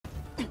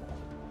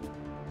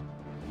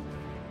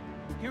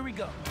Here we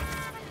go.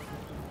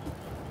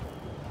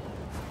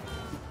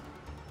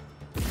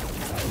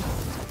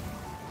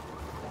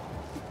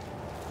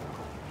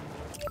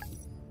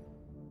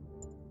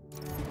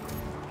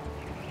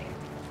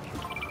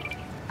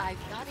 I've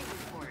got a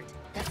report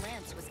that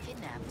Lance was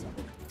kidnapped.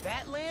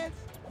 That Lance?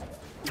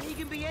 He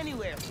can be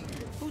anywhere.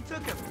 Who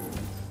took him?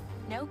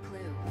 No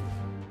clue.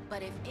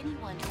 But if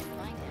anyone can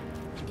find him,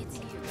 it's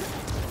you.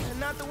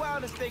 Not the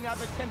wildest thing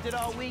I've attempted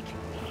all week.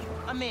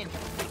 I'm in.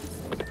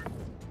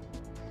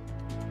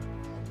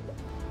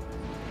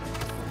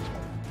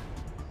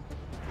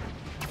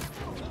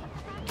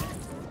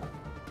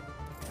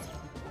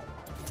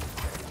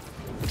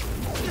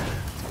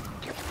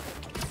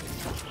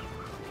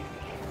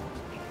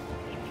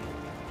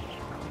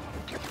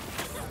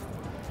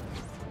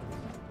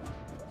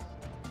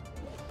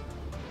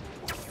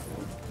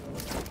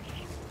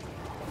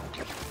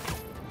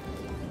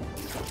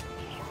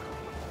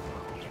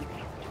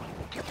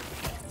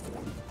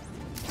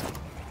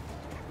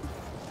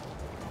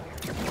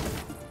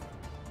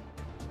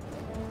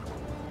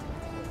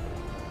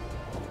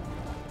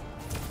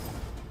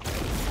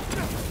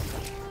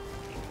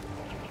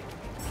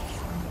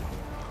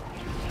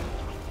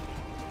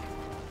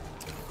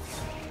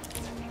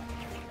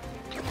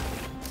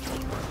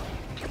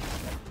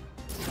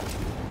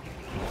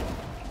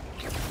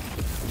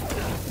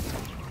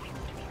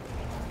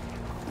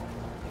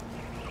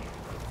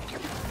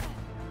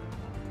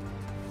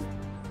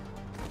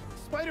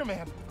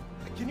 Spider-Man,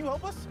 can you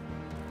help us?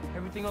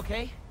 Everything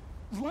okay?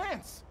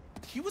 Lance,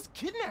 he was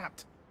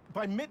kidnapped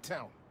by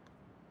Midtown.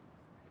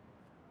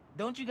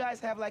 Don't you guys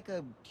have like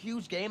a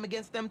huge game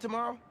against them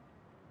tomorrow?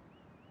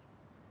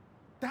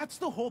 That's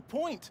the whole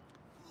point.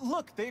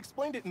 Look, they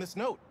explained it in this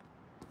note.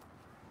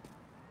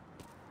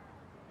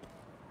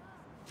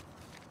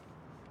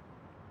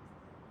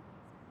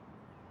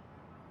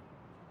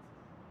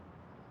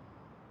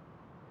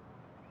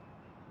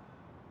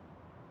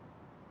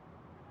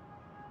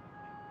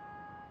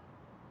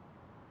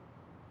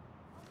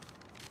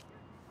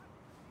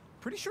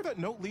 Pretty sure that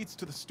note leads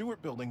to the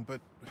Stewart building,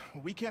 but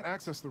we can't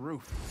access the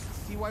roof.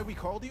 See why we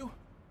called you?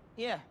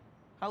 Yeah,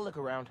 I'll look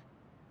around.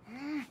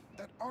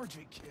 That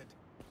RJ kid.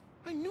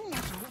 I knew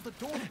not to hold the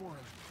door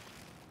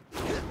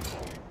for him.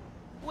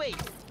 Wait,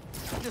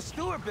 the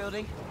Stewart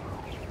building?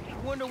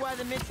 Wonder why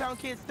the Midtown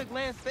kids took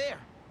Lance there.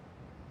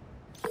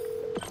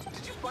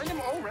 Did you find him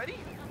already?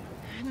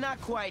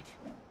 Not quite,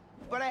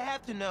 but I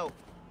have to know.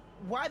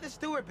 Why the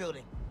Stewart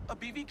building? A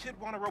BV kid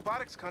won a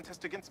robotics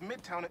contest against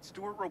Midtown at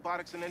Stewart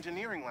Robotics and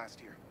Engineering last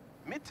year.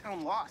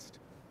 Midtown lost.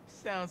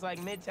 Sounds like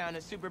Midtown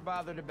is super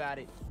bothered about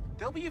it.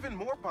 They'll be even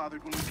more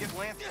bothered when we get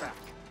Lance back.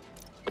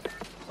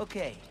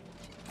 Okay.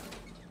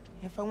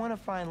 If I want to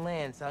find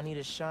Lance, I'll need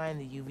to shine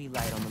the UV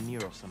light on the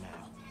mural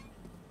somehow.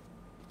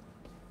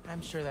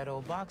 I'm sure that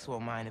old box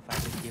won't mind if I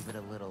just give it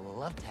a little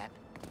love tap.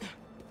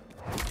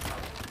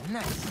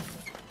 Nice.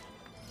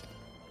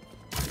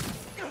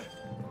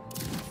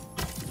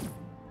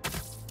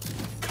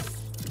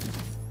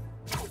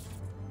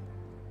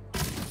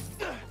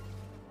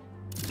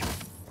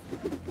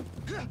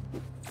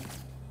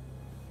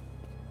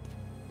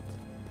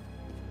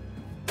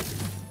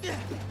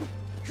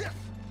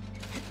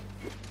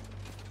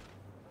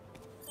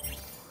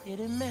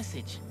 Hidden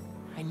message.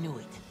 I knew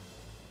it.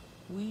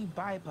 We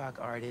BIPOC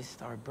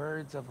artists are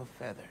birds of a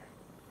feather.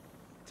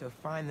 To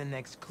find the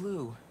next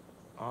clue,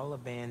 all a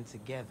band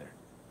together.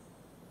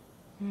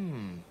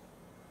 BIPOC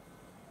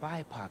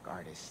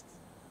artists.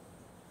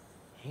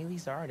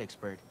 Haley's the art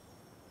expert.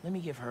 Let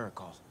me give her a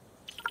call.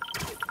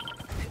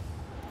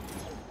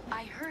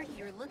 I heard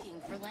you're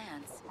looking for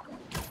Lance.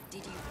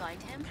 Did you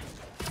find him?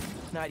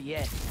 Not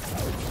yet.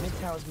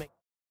 Midtown's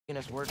making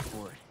us work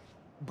for it.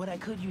 But I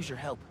could use your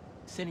help.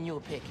 Sending you a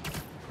pic.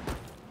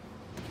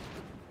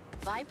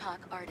 BIPOC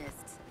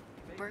artists.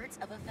 Birds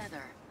of a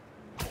feather.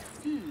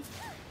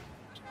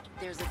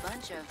 There's a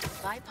bunch of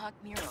BIPOC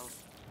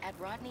murals at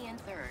Rodney and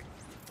 3rd.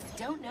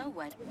 Don't know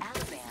what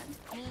Alaband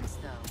means,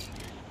 though.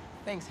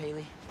 Thanks,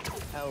 Haley.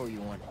 How owe you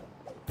one?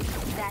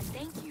 That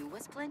thank you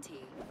was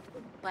plenty.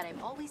 But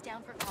I'm always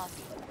down for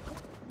coffee.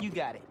 You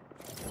got it.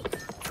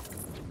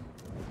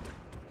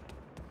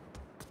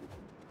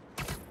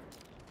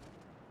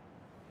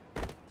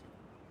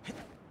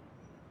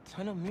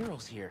 Ton of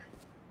murals here.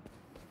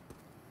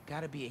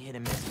 Gotta be a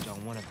hidden message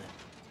on one of them.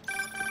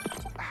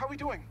 How we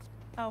doing?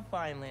 I'll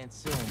find Lance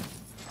soon.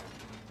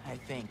 I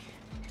think.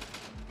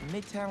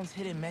 Midtown's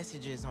hidden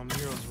messages on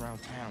murals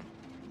around town.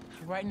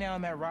 Right now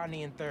I'm at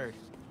Rodney and 3rd,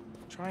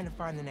 trying to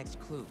find the next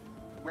clue.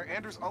 Where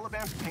Anders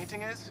Ollaband's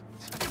painting is?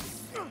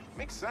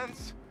 Makes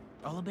sense.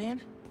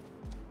 Ollaband?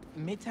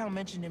 Midtown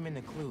mentioned him in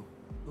the clue.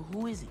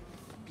 Who is he?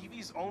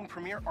 BV's own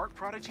premier art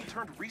prodigy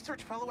turned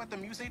research fellow at the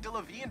Musée de la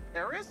Vie in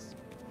Paris?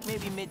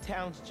 Maybe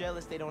Midtown's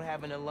jealous they don't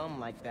have an alum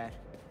like that.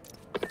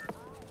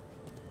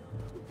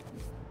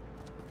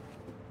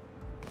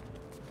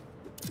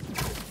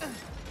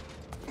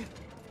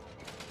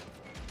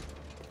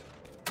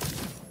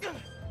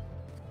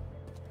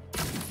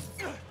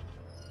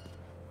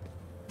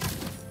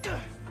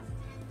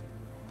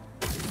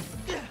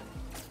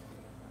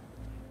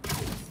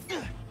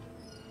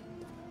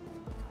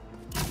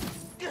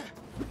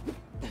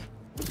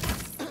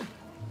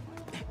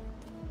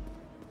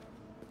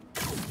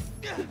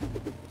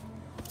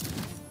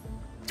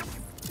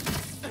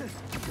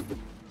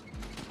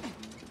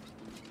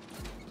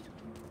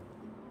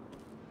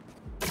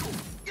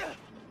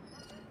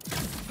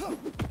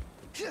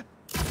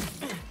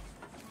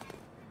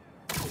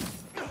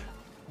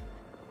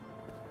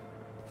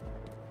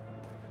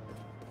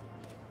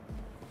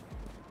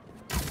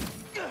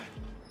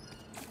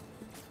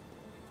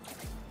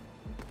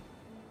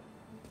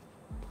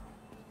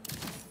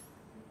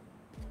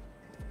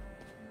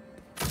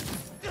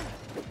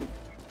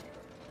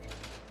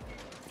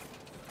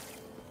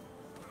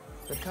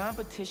 The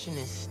competition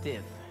is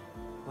stiff,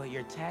 but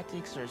your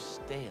tactics are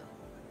stale.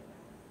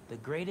 The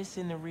greatest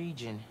in the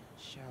region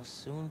shall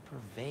soon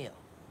prevail.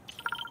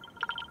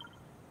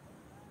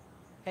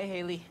 Hey,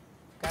 Haley.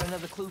 Got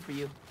another clue for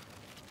you.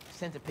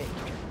 Sent a pic.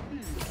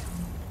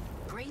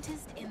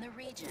 Greatest in the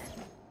region.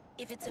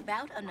 If it's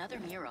about another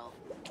mural,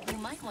 you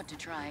might want to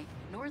try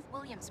North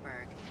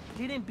Williamsburg.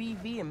 Didn't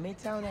BV and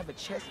Midtown have a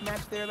chess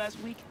match there last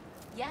week?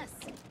 Yes,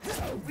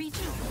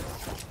 regional.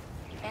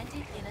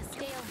 Ended in a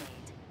stalemate.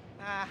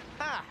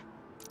 Aha!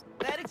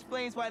 That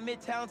explains why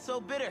Midtown's so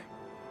bitter.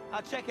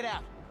 I'll check it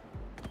out.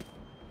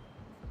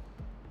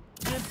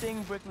 Good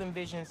thing Brooklyn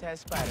Visions has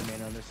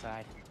Spider-Man on their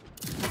side.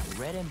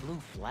 Red and blue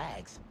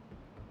flags.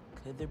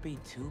 Could there be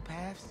two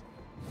paths?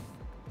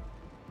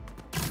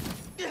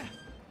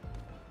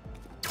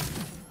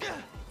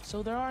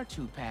 So there are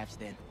two paths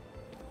then.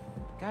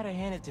 Gotta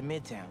hand it to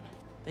Midtown.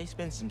 They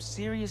spent some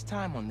serious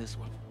time on this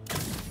one.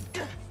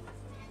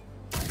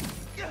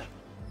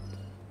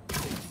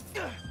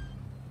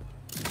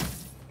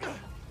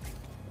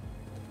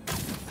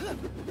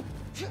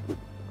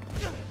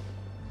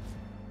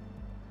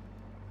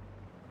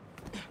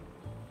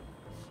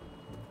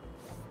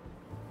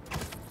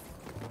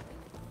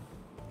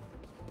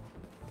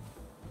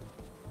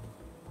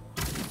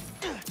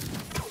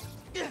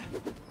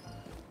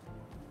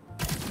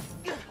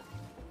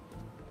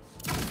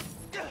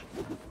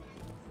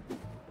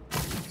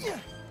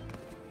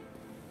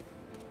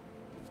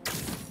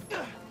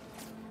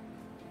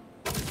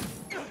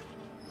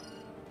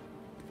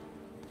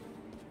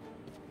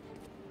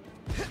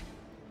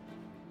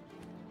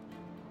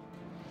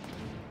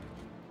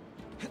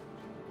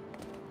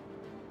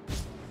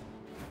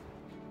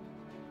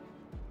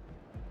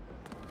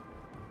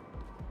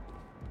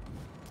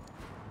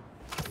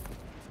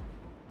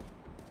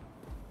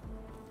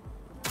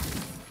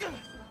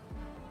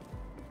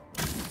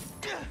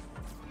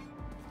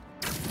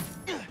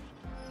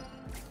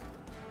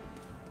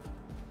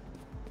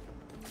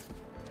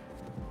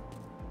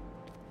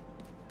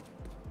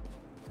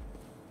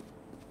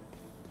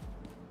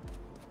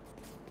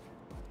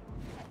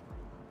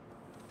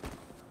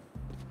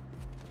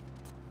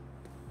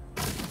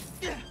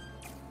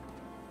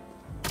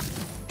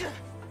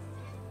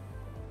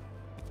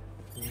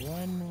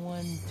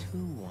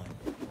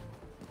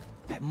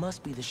 That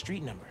must be the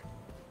street number.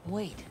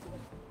 Wait,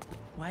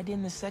 why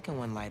didn't the second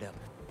one light up?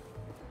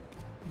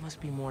 Must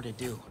be more to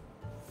do.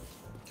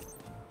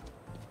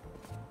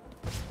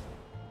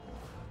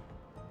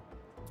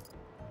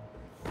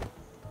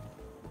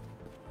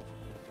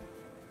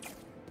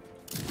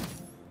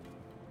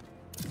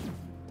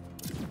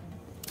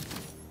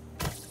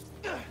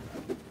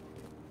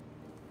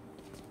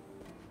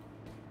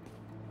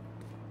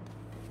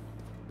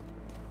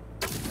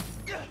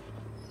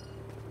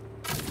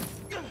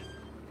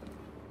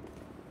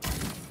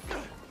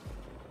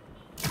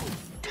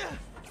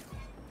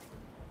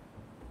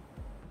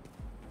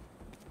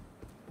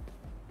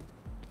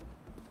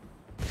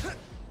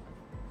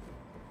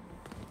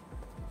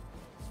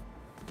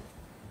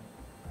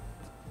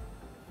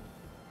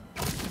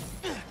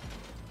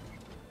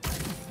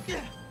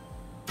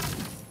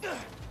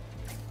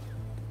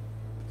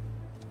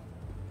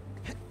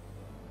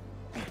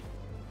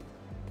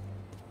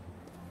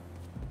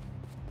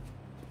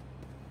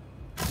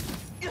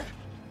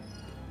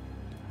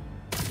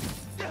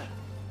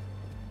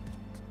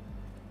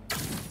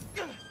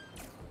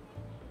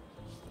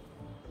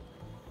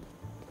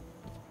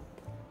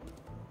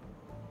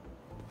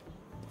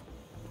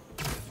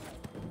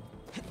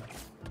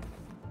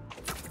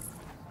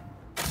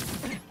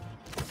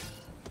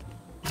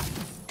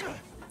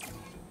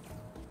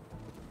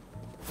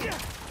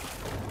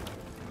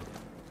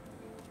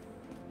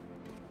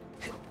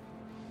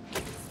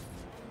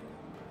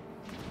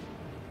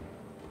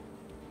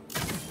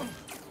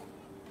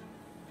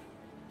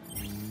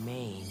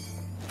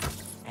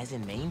 As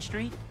in Main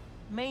Street?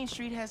 Main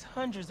Street has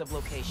hundreds of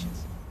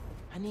locations.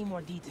 I need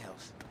more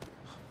details.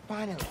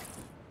 Finally.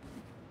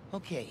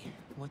 Okay,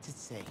 what's it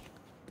say?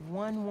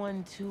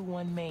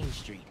 1121 Main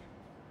Street.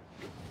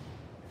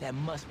 That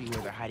must be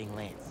where they're hiding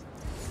Lance.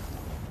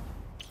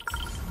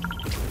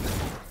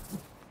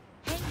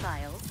 Hey,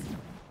 Miles.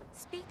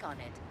 Speak on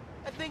it.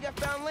 I think I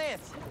found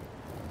Lance.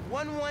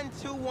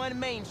 1121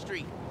 Main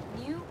Street.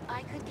 Knew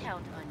I could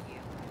count on you.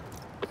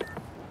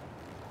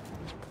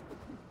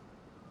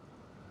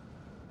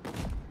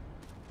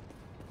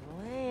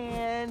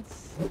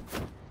 Lance!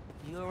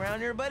 You around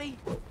here, buddy?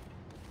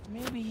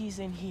 Maybe he's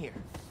in here.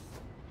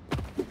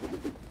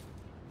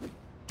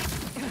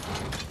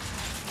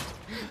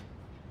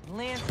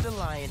 Lance the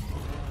Lion.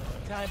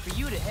 Time for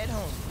you to head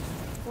home.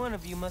 One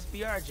of you must be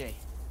RJ.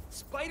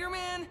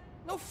 Spider-Man?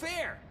 No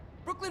fair!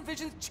 Brooklyn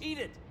Visions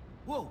cheated!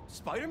 Whoa,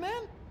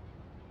 Spider-Man?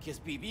 Guess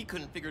BV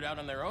couldn't figure it out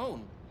on their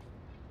own.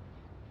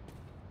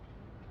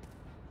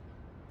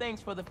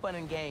 Thanks for the fun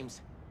and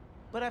games,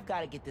 but I've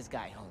got to get this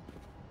guy home.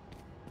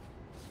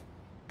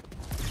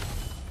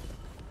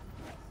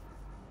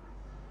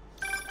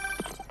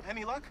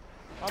 Any luck?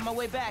 On my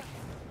way back,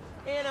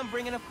 and I'm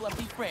bringing a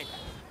fluffy friend.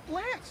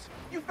 Lance!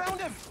 You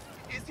found him!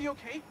 Is he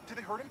okay? Did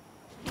they hurt him?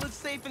 Looks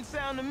safe and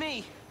sound to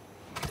me.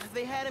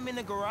 They had him in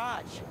the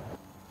garage.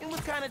 It was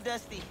kind of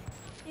dusty.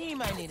 He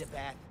might need a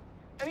bath.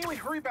 Anyway,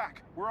 hurry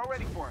back. We're all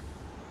ready for him.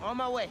 On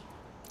my way.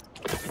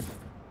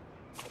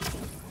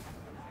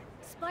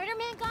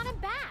 Spider-Man got him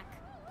back.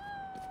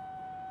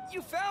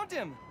 You found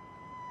him!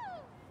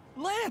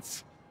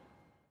 Lance!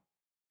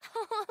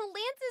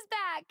 Lance is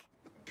back.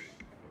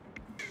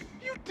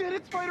 You did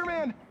it,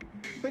 Spider-Man!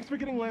 Thanks for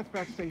getting Lance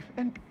back safe,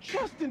 and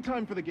just in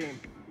time for the game.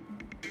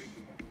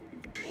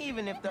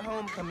 Even if the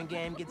homecoming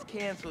game gets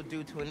canceled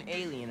due to an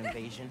alien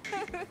invasion,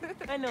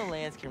 I know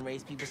Lance can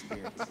raise people's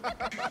spirits.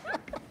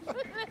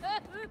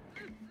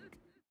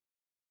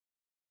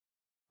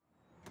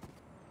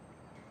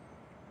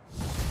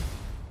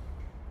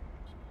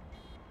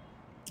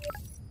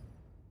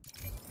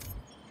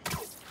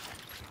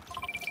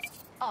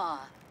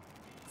 Aw,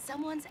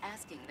 someone's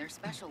asking their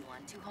special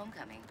one to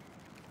homecoming.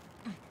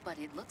 But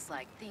it looks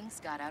like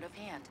things got out of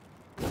hand.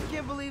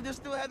 Can't believe they're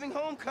still having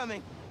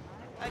homecoming.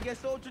 I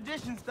guess old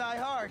traditions die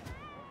hard.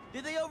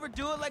 Did they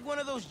overdo it like one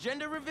of those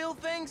gender reveal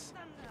things?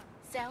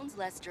 Sounds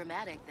less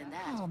dramatic than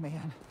that. Oh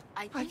man,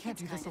 I think can't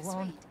it's do this kinda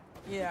alone.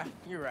 sweet. Yeah,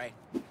 you're right.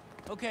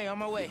 Okay, on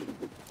my way.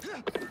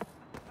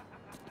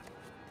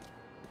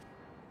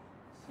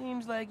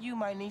 Seems like you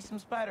might need some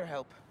spider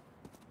help.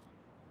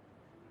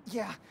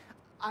 Yeah,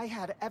 I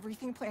had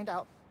everything planned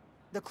out.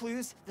 The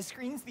clues, the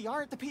screens, the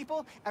art, the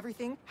people,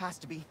 everything has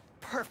to be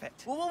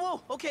perfect. Whoa, whoa,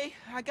 whoa! Okay,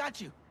 I got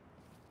you.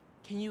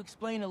 Can you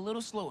explain a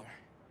little slower?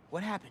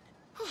 What happened?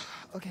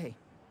 Okay,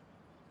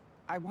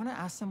 I want to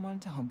ask someone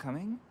to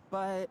homecoming,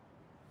 but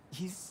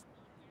he's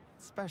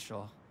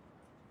special.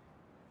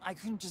 I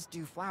couldn't just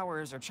do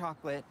flowers or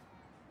chocolate.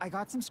 I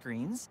got some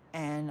screens,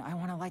 and I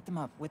want to light them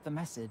up with the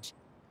message,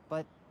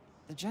 but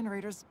the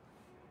generator's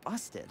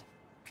busted.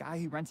 Guy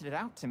who rented it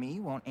out to me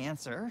won't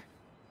answer.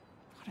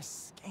 What a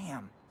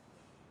scam.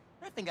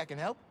 I think I can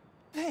help.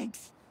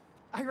 Thanks.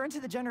 I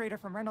rented the generator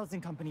from Reynolds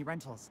 & Company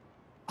Rentals.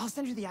 I'll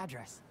send you the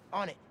address.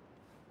 On it.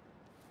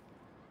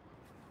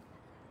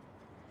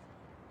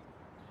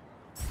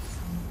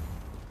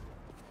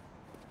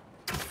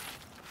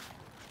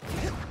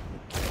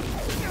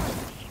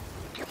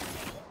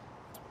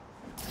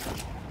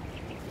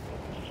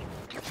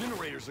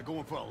 Generators are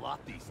going for a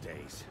lot these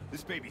days.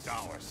 This baby's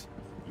ours.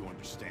 You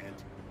understand?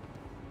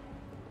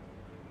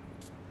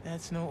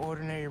 That's no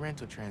ordinary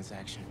rental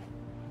transaction.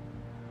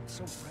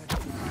 So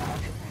fragile.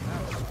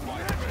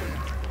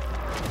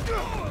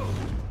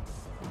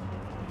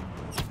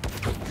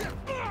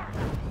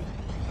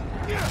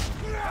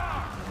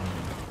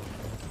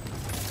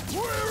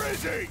 Where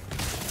is he?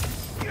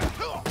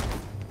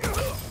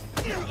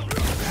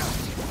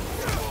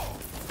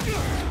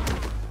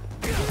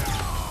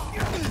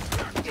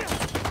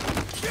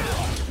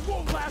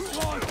 Won't last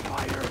long,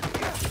 Spider!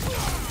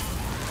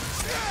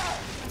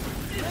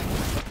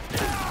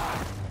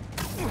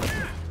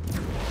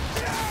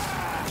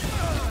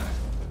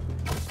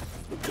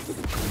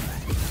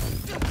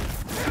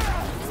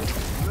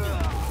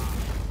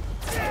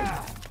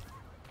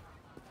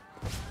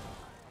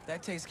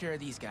 That takes care of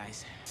these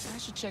guys. I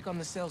should check on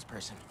the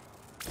salesperson.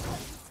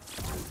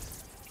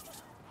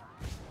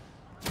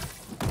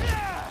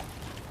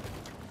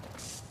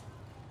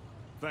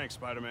 Thanks,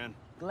 Spider-Man.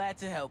 Glad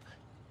to help.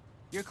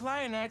 Your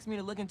client asked me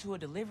to look into a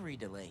delivery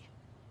delay.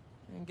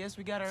 And guess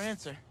we got our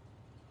answer.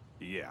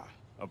 Yeah,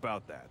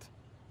 about that.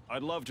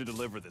 I'd love to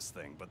deliver this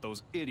thing, but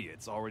those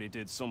idiots already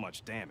did so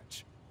much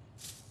damage.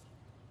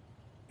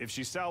 If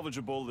she's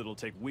salvageable, it'll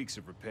take weeks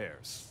of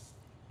repairs.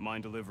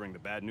 Mind delivering the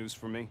bad news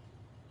for me?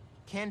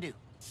 Can do.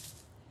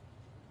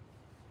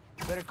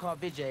 Better call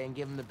Vijay and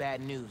give him the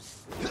bad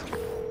news.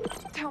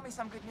 Tell me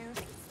some good news.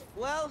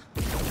 Well,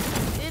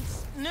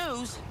 it's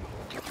news.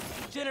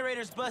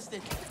 Generator's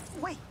busted.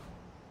 Wait.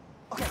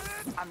 Okay,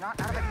 I'm not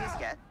out of ideas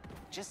yet.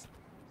 Just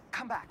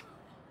come back.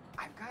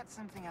 I've got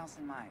something else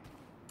in mind.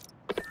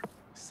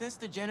 Since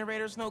the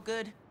generator's no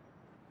good,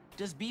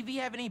 does BV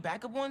have any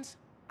backup ones?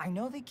 I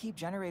know they keep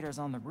generators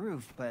on the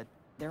roof, but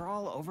they're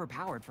all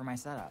overpowered for my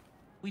setup.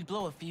 We'd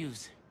blow a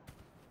fuse.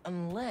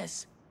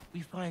 Unless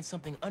we find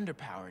something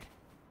underpowered.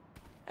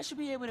 I should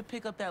be able to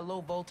pick up that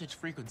low voltage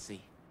frequency.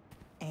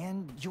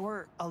 And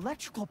your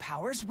electrical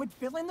powers would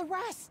fill in the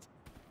rest.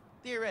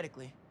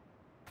 Theoretically.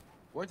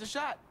 Worth a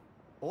shot.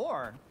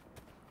 Or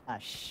a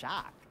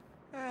shock.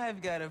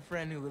 I've got a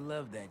friend who would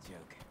love that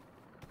joke.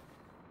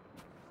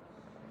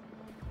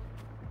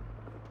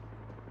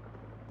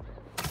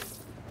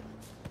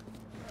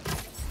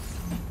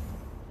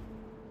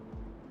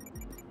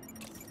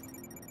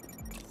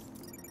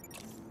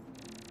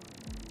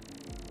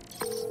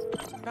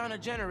 Found a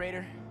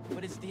generator,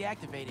 but it's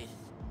deactivated.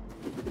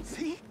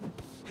 See?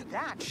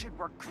 That should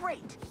work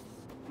great.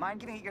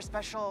 Mind giving it your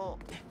special...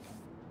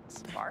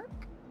 spark?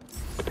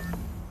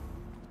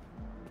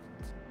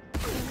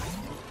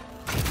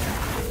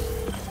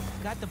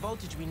 Got the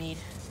voltage we need.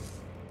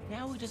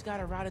 Now we just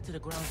gotta route it to the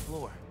ground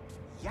floor.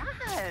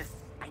 Yes!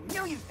 I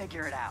knew you'd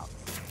figure it out.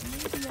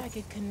 Maybe I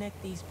could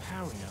connect these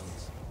power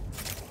nodes.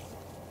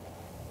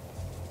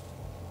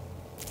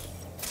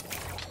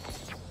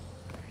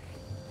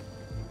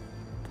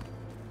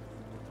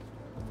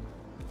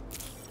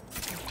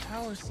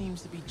 power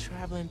seems to be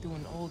traveling through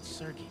an old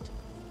circuit.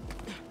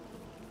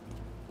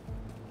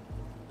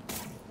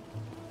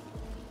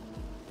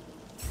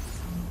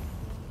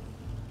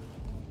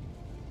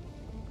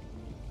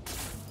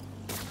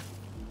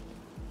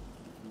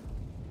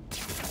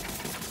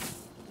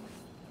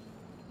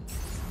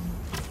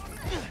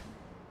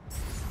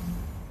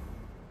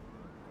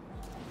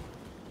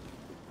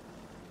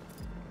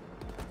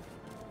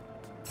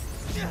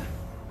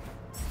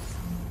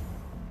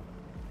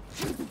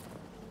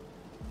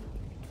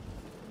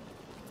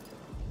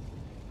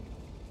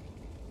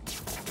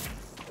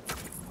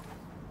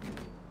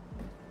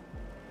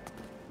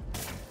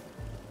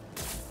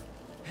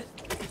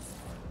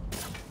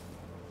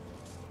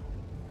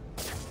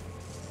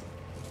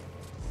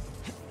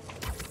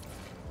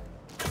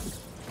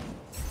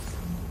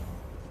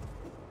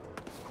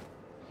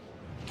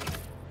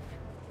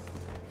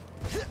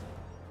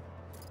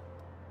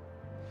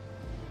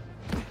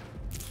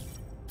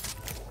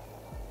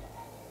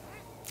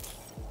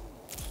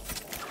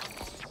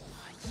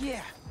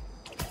 Yeah.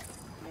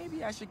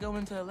 Maybe I should go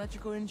into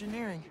electrical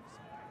engineering.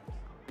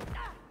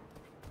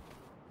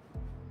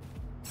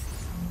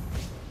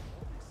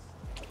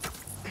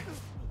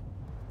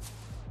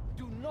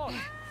 Do not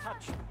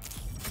touch.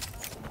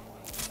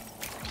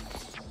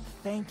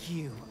 Thank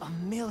you, a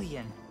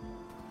million.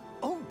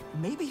 Oh,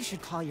 maybe you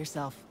should call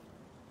yourself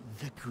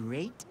the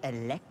Great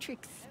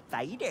Electric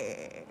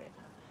Spider.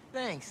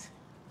 Thanks.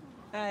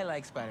 I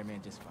like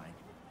Spider-Man just fine.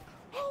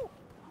 Oh,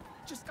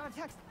 just got a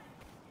text.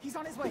 He's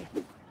on his way.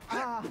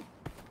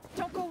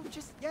 Don't go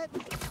just yet. I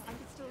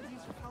could still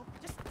use your help.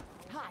 Just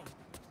hide.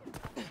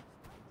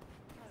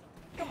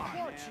 Come on,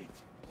 man.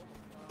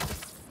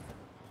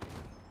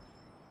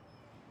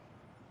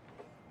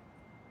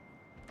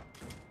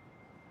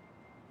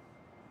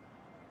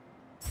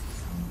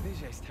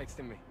 Vijay's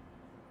texting me.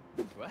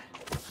 What?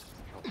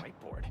 A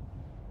whiteboard.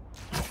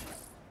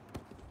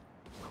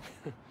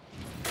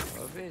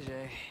 Oh,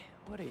 Vijay,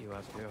 what are you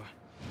up to?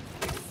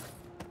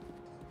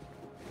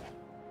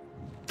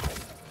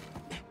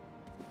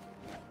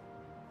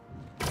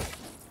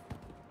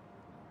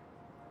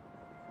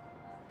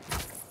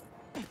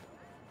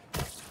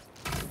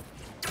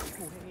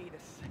 Wait a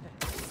second.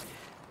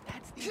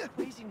 That's the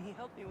equation he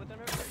helped me with on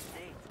our first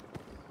date.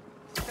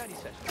 Study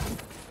session.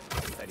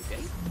 Study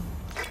date?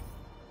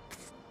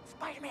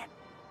 Spider-Man,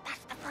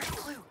 that's the first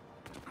clue.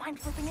 Mind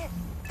flipping it?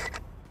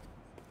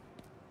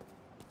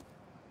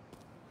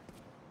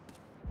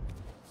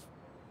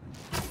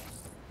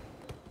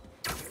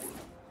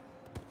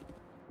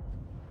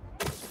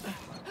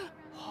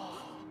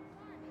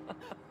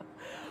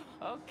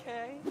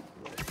 Okay,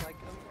 looks like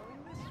I'm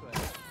going this way.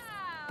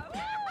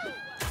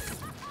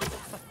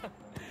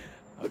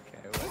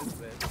 Okay, what is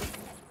this?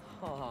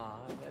 Aw,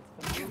 that's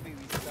the movie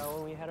we saw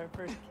when we had our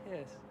first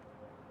kiss.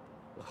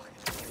 Look,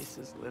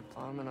 laces, lip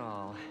balm, and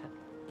all.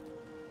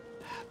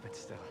 But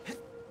still,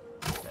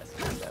 best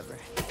kiss ever.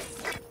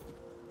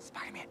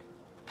 Spider-Man,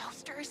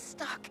 poster is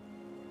stuck.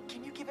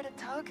 Can you give it a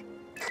tug?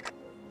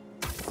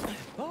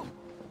 Oh!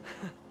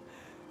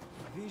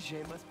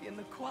 Vijay must be in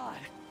the quad.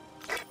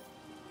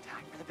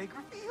 Time for the big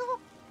reveal.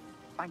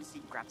 Find a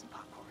seat and grab some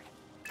popcorn.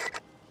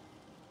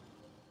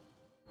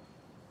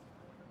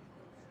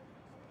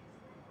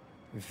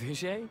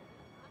 Vijay?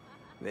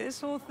 This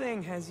whole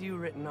thing has you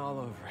written all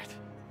over it.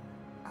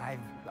 I've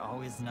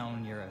always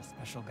known you're a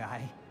special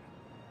guy.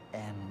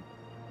 And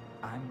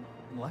I'm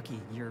lucky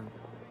you're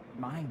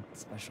my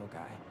special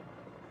guy.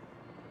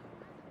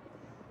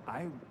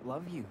 I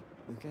love you,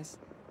 Lucas.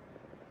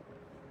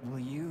 Will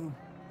you...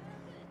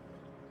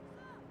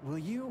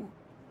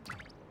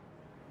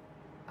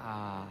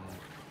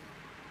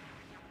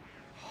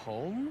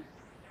 Home?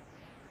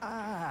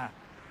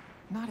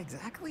 Not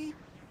exactly.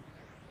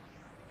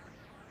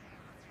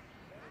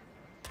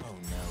 Oh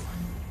no.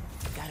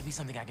 Gotta be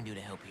something I can do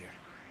to help here.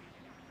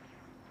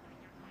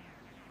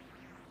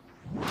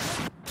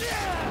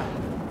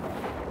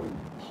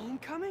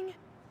 Homecoming?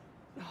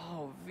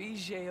 Oh,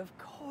 Vijay, of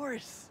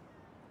course.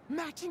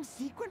 Matching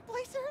sequin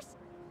blazers?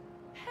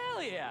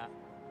 Hell yeah.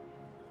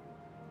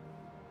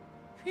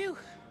 Phew,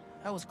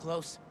 that was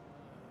close.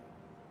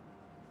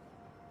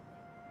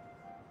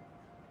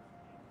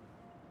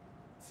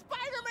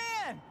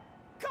 Spider-Man!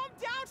 Come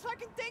down so I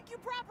can thank you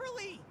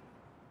properly!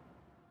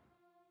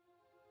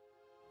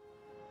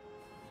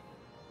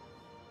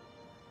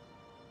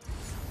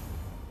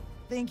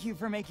 Thank you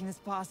for making this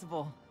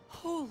possible.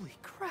 Holy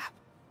crap.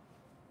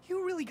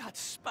 You really got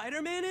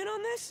Spider-Man in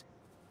on this?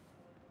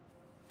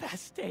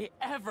 Best day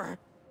ever.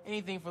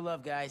 Anything for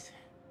love, guys.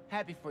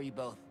 Happy for you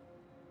both.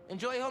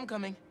 Enjoy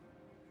homecoming.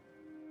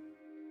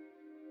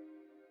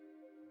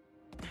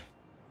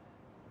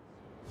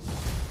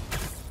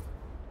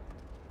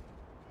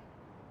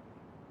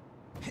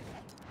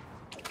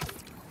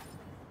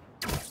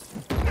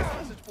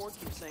 Message board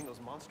keeps saying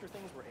those monster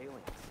things were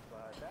aliens,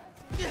 but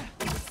that's...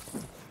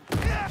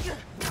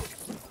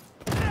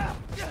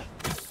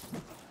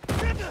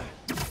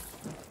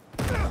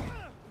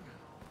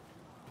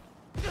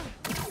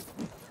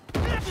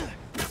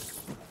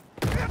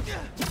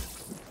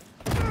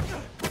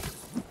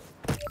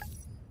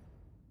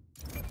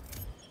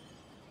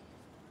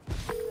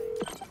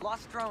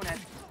 lost drone at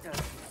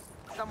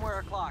somewhere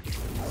o'clock.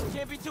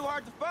 Can't be too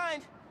hard to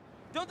find.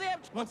 Don't they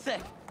have... One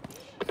sec.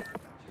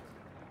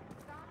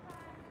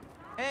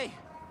 Hey,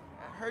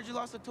 I heard you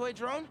lost a toy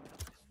drone?